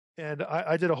And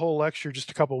I did a whole lecture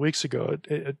just a couple of weeks ago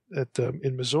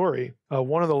in Missouri.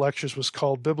 One of the lectures was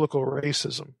called Biblical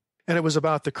Racism. And it was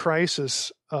about the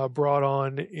crisis brought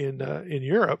on in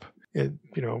Europe, in,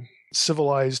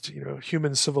 civilized,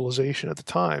 human civilization at the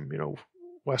time,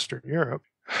 Western Europe,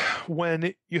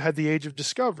 when you had the age of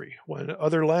discovery, when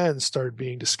other lands started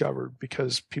being discovered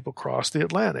because people crossed the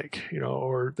Atlantic,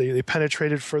 or they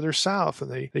penetrated further south,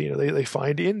 and they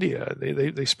find India,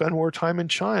 they spend more time in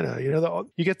China.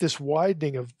 You get this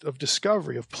widening of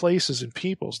discovery of places and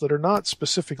peoples that are not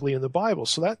specifically in the Bible.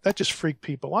 So that just freaked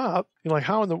people out.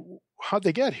 How'd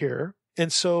they get here?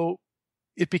 And so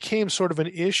it became sort of an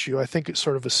issue. I think it's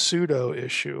sort of a pseudo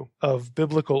issue of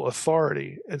biblical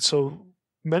authority. And so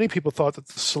many people thought that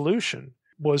the solution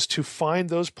was to find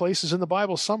those places in the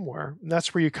Bible somewhere. And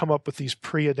that's where you come up with these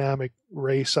pre-Adamic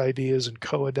race ideas and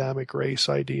co-Adamic race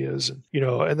ideas.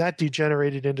 And that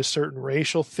degenerated into certain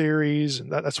racial theories.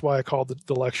 And that's why I called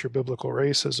the lecture Biblical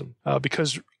Racism,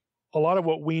 because a lot of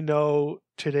what we know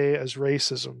today as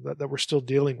racism that we're still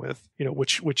dealing with,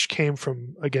 which came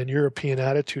from, again, European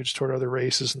attitudes toward other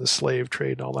races and the slave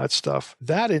trade and all that stuff,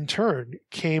 that in turn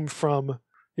came from,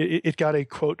 it got a,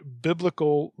 quote,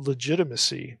 biblical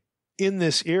legitimacy in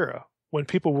this era when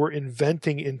people were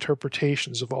inventing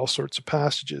interpretations of all sorts of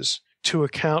passages to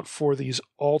account for these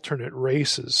alternate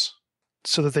races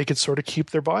so that they could sort of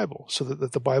keep their Bible, so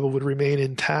that the Bible would remain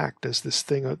intact as this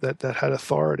thing that had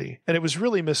authority. And it was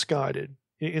really misguided.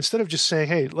 Instead of just saying,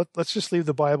 hey, let's just leave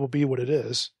the Bible be what it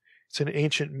is. It's an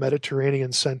ancient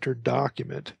Mediterranean-centered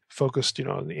document focused,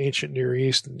 on the ancient Near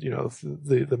East and,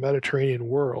 the Mediterranean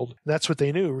world. And that's what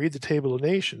they knew. Read the Table of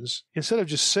Nations. Instead of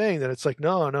just saying that, it's like,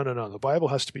 no. The Bible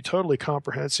has to be totally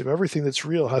comprehensive. Everything that's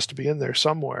real has to be in there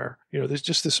somewhere. There's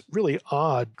just this really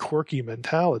odd, quirky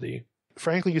mentality.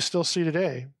 Frankly, you still see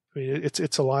today. I mean,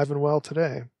 it's alive and well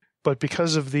today. But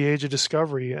because of the age of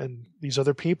discovery and these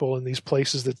other people and these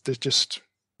places that just,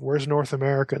 where's North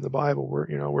America in the Bible?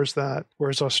 Where's that?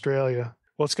 Where's Australia?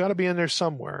 Well, it's got to be in there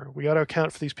somewhere. We got to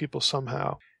account for these people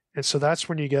somehow. And so that's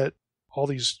when you get all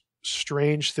these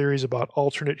strange theories about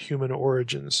alternate human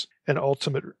origins and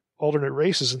alternate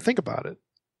races. And think about it.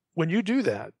 When you do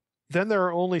that, then there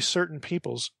are only certain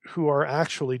peoples who are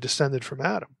actually descended from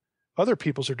Adam. Other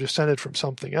peoples are descended from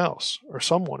something else or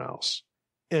someone else.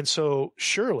 And so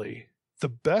surely the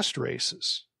best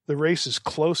races, the races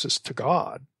closest to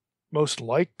God, most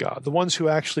like God, the ones who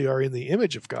actually are in the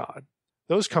image of God,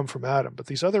 those come from Adam. But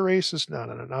these other races, no,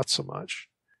 not so much.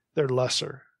 They're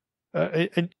lesser.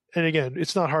 And again,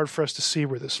 it's not hard for us to see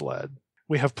where this led.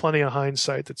 We have plenty of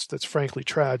hindsight that's frankly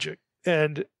tragic.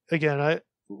 And again,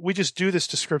 we just do this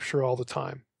to Scripture all the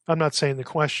time. I'm not saying the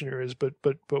questioner is, but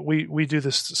we do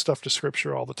this stuff to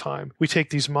Scripture all the time. We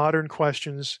take these modern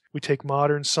questions, we take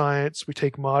modern science, we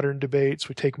take modern debates,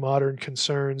 we take modern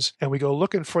concerns, and we go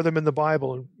looking for them in the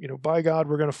Bible. And by God,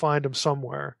 we're going to find them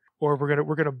somewhere, or we're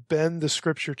going to bend the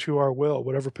Scripture to our will,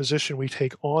 whatever position we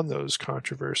take on those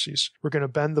controversies. We're going to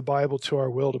bend the Bible to our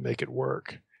will to make it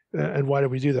work. And why do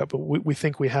we do that? But we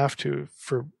think we have to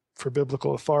for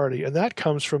biblical authority, and that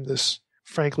comes from this,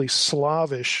 frankly,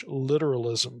 Slavish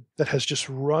literalism that has just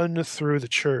run through the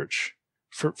church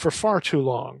for far too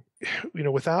long,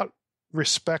 without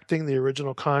respecting the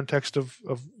original context of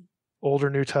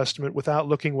older New Testament, without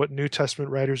looking what New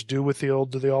Testament writers do with the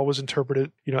old. Do they always interpret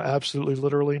it, absolutely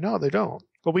literally? No, they don't.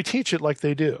 But we teach it like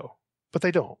they do, but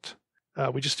they don't.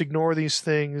 We just ignore these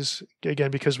things, again,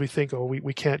 because we think,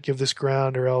 we can't give this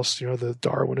ground or else, the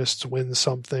Darwinists win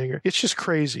something. It's just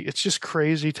crazy. It's just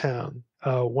crazy town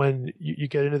when you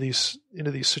get into these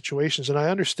situations. And I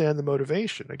understand the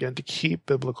motivation, again, to keep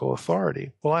biblical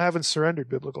authority. Well, I haven't surrendered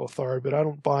biblical authority, but I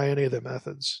don't buy any of the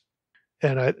methods.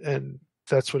 And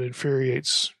that's what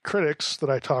infuriates critics that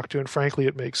I talk to. And frankly,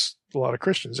 it makes a lot of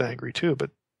Christians angry too,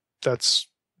 but that's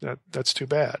too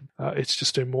bad. It's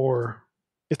just a more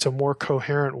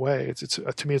coherent way.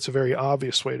 To me, it's a very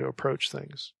obvious way to approach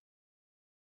things.